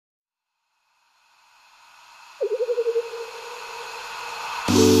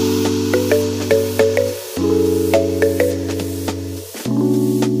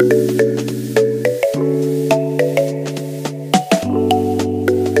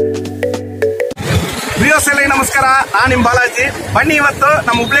ನಮಸ್ಕಾರ, ನಾನು ನಿಮ್ಮ ಬಾಲಾಜಿ. ಬನ್ನಿ ಇವತ್ತು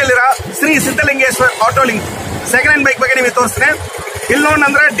ನಮ್ಮ ಹುಬ್ಳಿಯಲ್ಲಿರೋ Shri ಸಿದ್ದಲಿಂಗೇಶ್ವರ್ auto link second hand bike ಬಗ್ಗೆ ನಿಮಗೆ ತೋರಿಸ್ತೀನಿ. ಇಲ್ಲಿ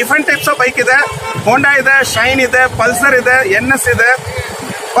ನೋಡಂದ್ರೆ ಡಿಫ್ರೆಂಟ್ ಟೈಪ್ಸ್ ಆಫ್ ಬೈಕ್ ಇದೆ. ಹೋಂಡಾ ಇದೆ, ಶೈನ್ ಇದೆ, ಪಲ್ಸರ್ ಇದೆ, NS ಇದೆ,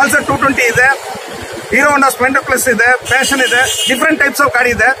 ಪಲ್ಸರ್ 220 ಇದೆ, ಹೀರೋ ಹೋಂಡಾ ಸ್ಪ್ಲೆಂಡರ್ ಪ್ಲಸ್ ಇದೆ, ಪ್ಯಾಷನ್ ಇದೆ. ಡಿಫ್ರೆಂಟ್ ಟೈಪ್ಸ್ ಆಫ್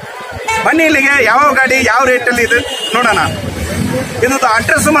ಗಾಡಿ ಇದೆ. ಬನ್ನಿ ಇಲ್ಲಿಗೆ ಯಾವ ಗಾಡಿ ಯಾವ ರೇಟಲ್ಲಿ ಇದೆ ನೋಡೋಣ. ಇದು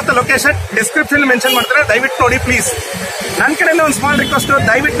ಅಡ್ರೆಸ್ ಮತ್ತು ಲೊಕೇಶನ್ ಡಿಸ್ಕ್ರಿಪ್ಷನ್ ಮೆನ್ಷನ್ ಮಾಡ್ತಾರೆ, ದಯವಿಟ್ಟು ನೋಡಿ ಪ್ಲೀಸ್. ನನ್ನ ಕಡೆಯಿಂದ ಒಂದು ಸ್ಮಾಲ್ ರಿಕ್ವೆಸ್ಟ್,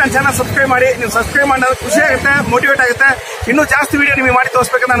 ದಯವಿಟ್ಟು ನನ್ನ ಚಾನಲ್ ಸಬ್ಸ್ಕ್ರೈಬ್ ಮಾಡಿ. ನೀವು ಸಬ್ಸ್ಕ್ರೈಬ್ ಮಾಡೋದು ಖುಷಿ ಆಗುತ್ತೆ, ಮೋಟಿವೇಟ್ ಆಗುತ್ತೆ. ಇನ್ನೂ ಜಾಸ್ತಿ ವಿಡಿಯೋ ನಿಮಗೆ ಮಾಡಿ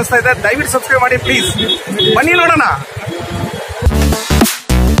ತೋರಿಸ್ಬೇಕಂತ ಅನಿಸ್ತಾ ಇದೆ. ದಯವಿಟ್ಟು ಸಬ್ಸ್ಕ್ರೈಬ್ ಮಾಡಿ ಪ್ಲೀಸ್. ಬನ್ನಿ ನೋಡೋಣ.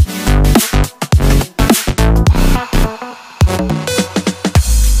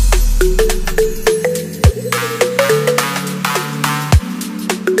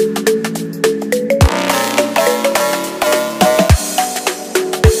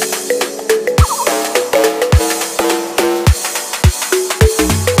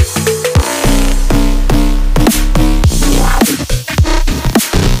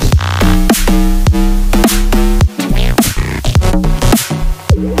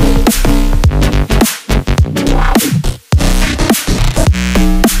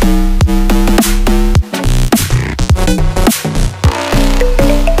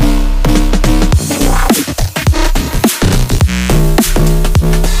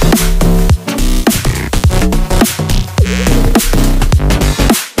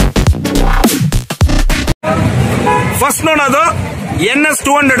 ಫಸ್ಟ್ ನೋಡೋದು NS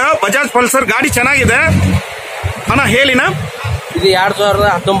 200 ಬಜಾಜ್ ಪಲ್ಸರ್. ಗಾಡಿ ಚೆನ್ನಾಗಿದೆ ಅಣ್ಣ, ಹೇಳಿನ. ಇದು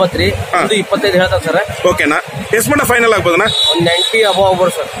 2019 ರೀ, ಇದು 25 ಹೇಳ್ತಾರೆ ಸರ್. ಓಕೆನಾ, ಎಷ್ಟು ಮಟ್ಟ ಫೈನಲ್ ಆಗ್ಬೋದಣ್ಣ? 90 ಅಬೋ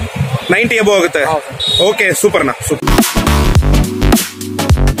ಆಗ್ಬೋದು ಸರ್. 90 ಅಬೋ ಆಗುತ್ತೆ. Okay, ಸೂಪರ್ನಾ, super.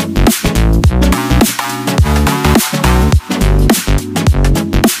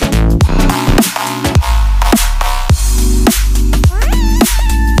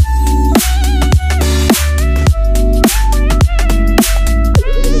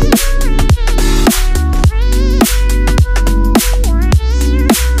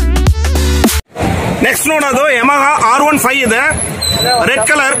 ನೆಕ್ಸ್ಟ್ ನೋಡೋದು Yamaha R15 ಇದೆ, ರೆಡ್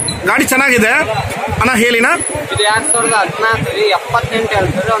ಕಲರ್. ಗಾಡಿ ಚೆನ್ನಾಗಿದೆ ಅಣ್ಣ, ಹೇಳಿನ. ಇದು 2014 ರೀ, 78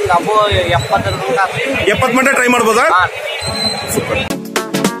 ಹೇಳ್ತಾರೆ. ಒಂದು ಅಬೋ 70 ಮಟ್ಟ ಟ್ರೈ ಮಾಡ್ಬೋದಾ? ಸೂಪರ್.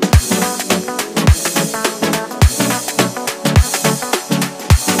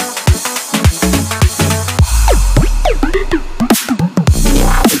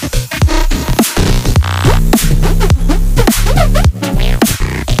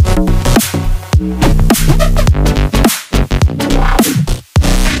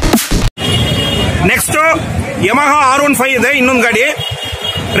 ನೆಕ್ಸ್ಟ್ Yamaha R15 ಇದೆ, ಇನ್ನೊಂದು ಗಾಡಿ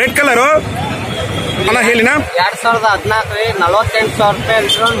ರೆಡ್ ಕಲರ್ ಅಣ್ಣ, ಹೇಳಿನ. 2014 ರೀ,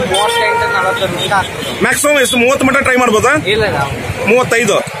 48,000 ರೂಪಾಯಿ. 38-40 ಮ್ಯಾಕ್ಸಿಮಮ್ ಎಷ್ಟು? 30 ಮಟ್ಟ ಟ್ರೈ ಮಾಡ್ಬೋದಾ? ಇಲ್ಲ,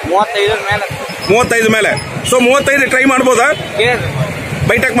 35 ಮೇಲೆ. ಸೊ 35 ಟ್ರೈ ಮಾಡ್ಬೋದಾ?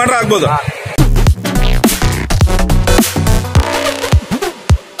 ಬೈಟೆಕ್ ಮಾಡ್ರೆ ಆಗ್ಬೋದು.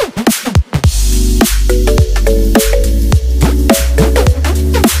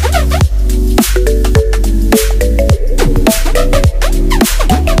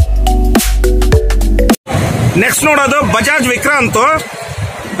 ನೆಕ್ಸ್ಟ್ ನೋಡೋದು Bajaj Vikrant,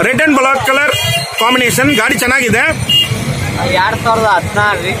 red and black colour combination. ಗಾಡಿ ಚೆನ್ನಾಗಿದೆ.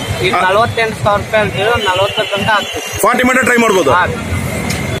 2016 ರೀ, ಇದು 48,000 ರೂಪಾಯಿ ಹೇಳ್ತೀವಿ. 40 ಗಂಟೆ ಆಗ್ತದೆ. 40 ಮೀಟರ್ ಟ್ರೈ ಮಾಡ್ಬೋದು.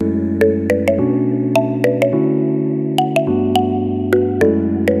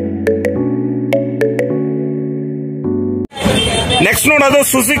 ನೆಕ್ಸ್ಟ್ ನೋಡೋದು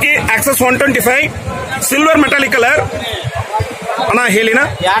Suzuki access 125 silver metallic colour ಅಣ್ಣ, ಹೇಳಿನ.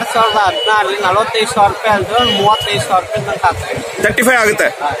 2016 ರೀ, 45,000 ರೂಪಾಯಿ ಹೇಳ್ತೀವಿ. 35,000 ರೂಪಾಯಿ ಗಂಟೆ ಆಗ್ತದೆ. 35 ಆಗುತ್ತೆ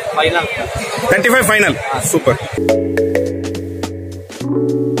ಫೈನಲ್. 35 ಫೈನಲ್. ಸೂಪರ್.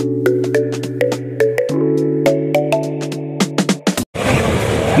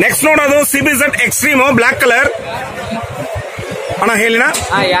 ನೆಕ್ಸ್ಟ್ ನೋಡೋದು CBZ ಎಕ್ಸ್ಟ್ರೀಮ್ ಬ್ಲಾಕ್ ಕಲರ್ ಅಣ್ಣ, ಹೇಳಿನ.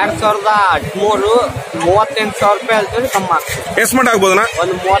 2013 38,000 ರೂಪಾಯಿ ಹೇಳ್ತೀವಿ. ಕಮ್ಮಿ ಆಗ್ತದೆ. ಎಷ್ಟು ಮಟ್ಟ ಆಗ್ಬೋದಣ್ಣ?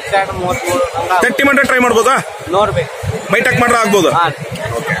 ಒಂದು 32-33 30 ಮಟ್ಟ ಟ್ರೈ ಮಾಡ್ಬೋದಾ? ನೋಡ್ಬೇಕು, ಬೈಟೆಕ್ ಮಾಡ್ರೆ ಆಗ್ಬೋದು.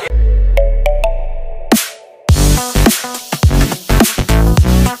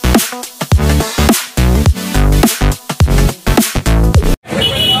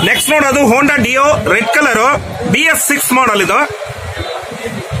 ನೆಕ್ಸ್ಟ್ ನೋಡೋದು ಹೋಂಡಾ ಡಿಯೋ ರೆಡ್ ಕಲರ್ BS6 ಮಾಡಲ್ ಇದು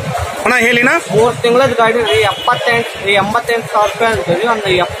ಅಣ್ಣ, ಹೇಳಿನ. 3 ತಿಂಗಳ ಗಾಡಿ ರೀ, 88,000 ರೂಪಾಯಿ ಹೇಳ್ತೀವಿ. ಒಂದು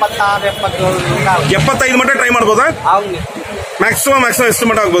 76-77 75 ಮಟ್ಟ ಟ್ರೈ ಮಾಡ್ಬೋದಾ? ಮ್ಯಾಕ್ಸಿಮಮ್ ಎಷ್ಟು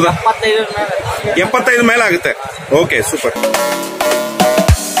ಮಟ್ಟ ಆಗ್ಬೋದಾ? 75 ಮೇಲೆ ಆಗುತ್ತೆ. Okay, super.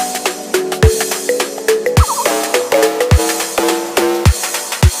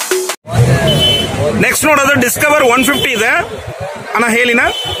 ನೆಕ್ಸ್ಟ್ ನೋಡೋದು ಡಿಸ್ಕವರ್ 150 ಇದೆ ಅಣ್ಣ, ಹೇಳಿನ.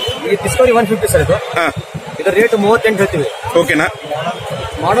 Discovery 150 sir. ಇದು ಇದರ ರೇಟ್ 38 ಹೇಳ್ತೀವಿ. ಓಕೆನಾ?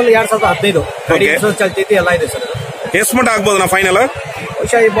 ಮಾಡಲ್ 2015 ಗಾಡಿ ಇನ್ಶೂರೆನ್ಸ್ ಚಾಲ್ತಿ ಎಲ್ಲ ಇದೆ ಸರ್. ಎಷ್ಟು ಮಟ್ಟ ಆಗ್ಬೋದು ನಾ ಫೈನಲ್?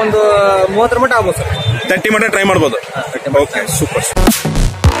 ಬಹುಶಃ ಒಂದು 30 ಮಟ್ಟ ಆಗ್ಬೋದು ಸರ್. 30 ಮಟ್ಟ ಟ್ರೈ ಮಾಡ್ಬೋದು. Okay super.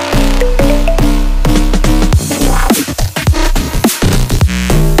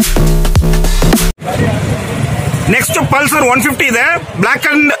 ನೆಕ್ಸ್ಟ್ ಪಲ್ಸರ್ 150 ಇದೆ, ಬ್ಲಾಕ್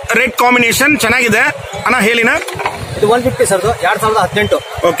ಅಂಡ್ ರೆಡ್ ಕಾಂಬಿನೇಷನ್ ಚೆನ್ನಾಗಿದೆ ಅಣ್ಣ, ಹೇಳಿನ? ಇದು 150 ಸರ್, 2018.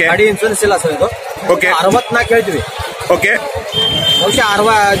 ಓಕೆ. ಗಾಡಿ ಇನ್ಶೂರೆನ್ಸ್ ಇಲ್ಲ ಸರ್ ಇದು. ಓಕೆ. 64 ಹೇಳ್ತೀವಿ. ಓಕೆ. ಬಹುಶಃ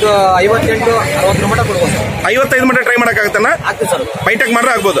 58 60 ಮಟ್ಟ ಕೊಡ್ಬೋದು. 55 ಮಟ್ಟ ಟ್ರೈ ಮಾಡಕ್ಕಾಗತ್ತಣ್ಣ? ಆಗ್ತದೆ ಸರ್. ಬೈಟೆಕ್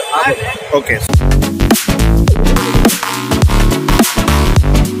ಮಾಡ್ರೆ ಆಗ್ಬೋದು. ಓಕೆ.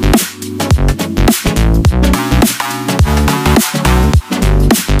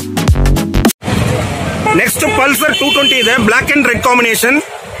 ನೆಕ್ಸ್ಟ್ ಪಲ್ಸರ್ 220 ಇದೆ, ಬ್ಲಾಕ್ ಅಂಡ್ ರೆಡ್ ಕಾಂಬಿನೇಷನ್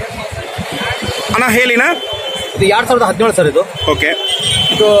ಅಣ್ಣ, ಹೇಳಿನ? ಇದು 2017 ಸರ್ ಇದು. ಓಕೆ.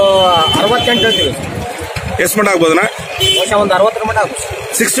 ಇದು 68 ಹೇಳ್ತೀವಿ. ಎಷ್ಟು ಮಟ್ಟ ಆಗ್ಬೋದಣ್ಣ? ಬಹುಶಃ ಒಂದು 60 ಮಟ್ಟ ಆಗ್ಬೋದು.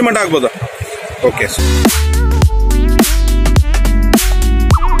 60 ಮಟ್ಟ ಆಗ್ಬೋದು. Okay.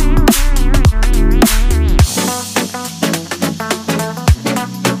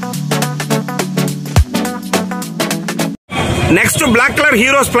 Next black colour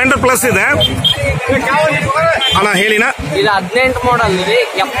hero Splendor plus ಇದೆ ಅಣ್ಣ, ಹೇಳಿನ? ಇದು 18 ಮಾಡಲ್ ಇದೆ,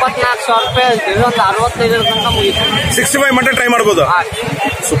 74,000 ರೂಪಾಯಿ ಹೇಳ್ತೀವಿ. ಒಂದು 65 ತನಕ ಮುಗಿತು. 65 ಮಟ್ಟ ಟ್ರೈ ಮಾಡ್ಬೋದು.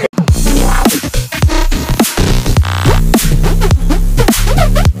 ಸೂಪರ್.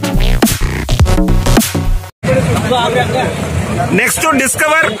 ನೆಕ್ಸ್ಟ್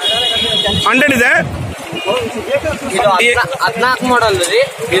ಡಿಸ್ಕವರ್ 100 ಇದೆ. ಇದು 14 ಮಾಡಲ್ ರೀ.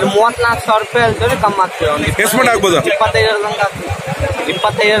 ಇದು 34,000 ರೂಪಾಯಿ ಹೇಳ್ತೀವಿ, ಕಮ್ಮಿ ಆಗ್ತೀವಿ. ಎಷ್ಟು ಮಟ್ಟ ಆಗ್ಬೋದು? 25 ತನಕ ಆಗ್ತೀವಿ.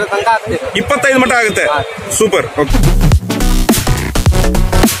 25 ತನಕ ಆಗ್ತೀವಿ. 25 ಮಟ್ಟ ಆಗುತ್ತೆ. Super. Okay.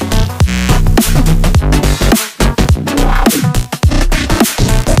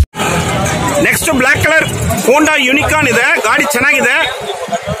 Next black colour ಹೋಂಡಾ ಯೂನಿಕಾರ್ನ್ ಇದೆ, ಗಾಡಿ ಚೆನ್ನಾಗಿದೆ.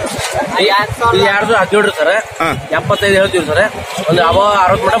 2017 ಸರ್, 75 ಹೇಳ್ತೀವಿ ಸರ್. ಒಂದು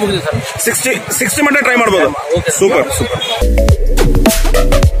 60 ಮಟ್ಟ ಮುಗಿದ್ವಿ ಸರ್. 60 ಮಟ್ಟ ಟ್ರೈ ಮಾಡ್ಬೋದು. Super super.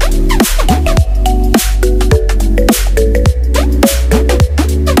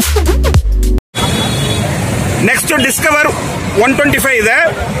 ನೆಕ್ಸ್ಟ್ ಡಿಸ್ಕವರ್ 125 ಇದೆ,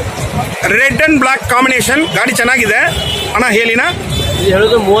 ರೆಡ್ ಅಂಡ್ ಬ್ಲಾಕ್ ಕಾಂಬಿನೇಷನ್, ಗಾಡಿ ಚೆನ್ನಾಗಿದೆ ಅಣ್ಣ, ಹೇಳಿನ? ಇದು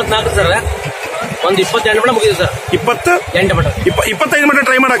ಹೇಳೋದು 34 ಸರ್, ಒಂದು 28 ಮಟ್ಟ ಮುಗಿದಿದೆ ಸರ್. 28 ಮಟ್ಟ. 25 ಮಟ್ಟ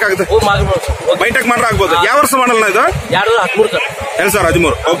ಟ್ರೈ ಮಾಡಕ್ಕಾಗುತ್ತೆ. ಬೈಟೆಕ್ ಮಾಡ್ರೆ ಆಗ್ಬೋದು. ಯಾವ ವರ್ಷ ಮಾಡಲ್ಲ ಇದು? 2013 ಸರ್.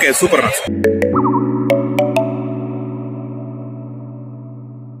 2013. Okay super.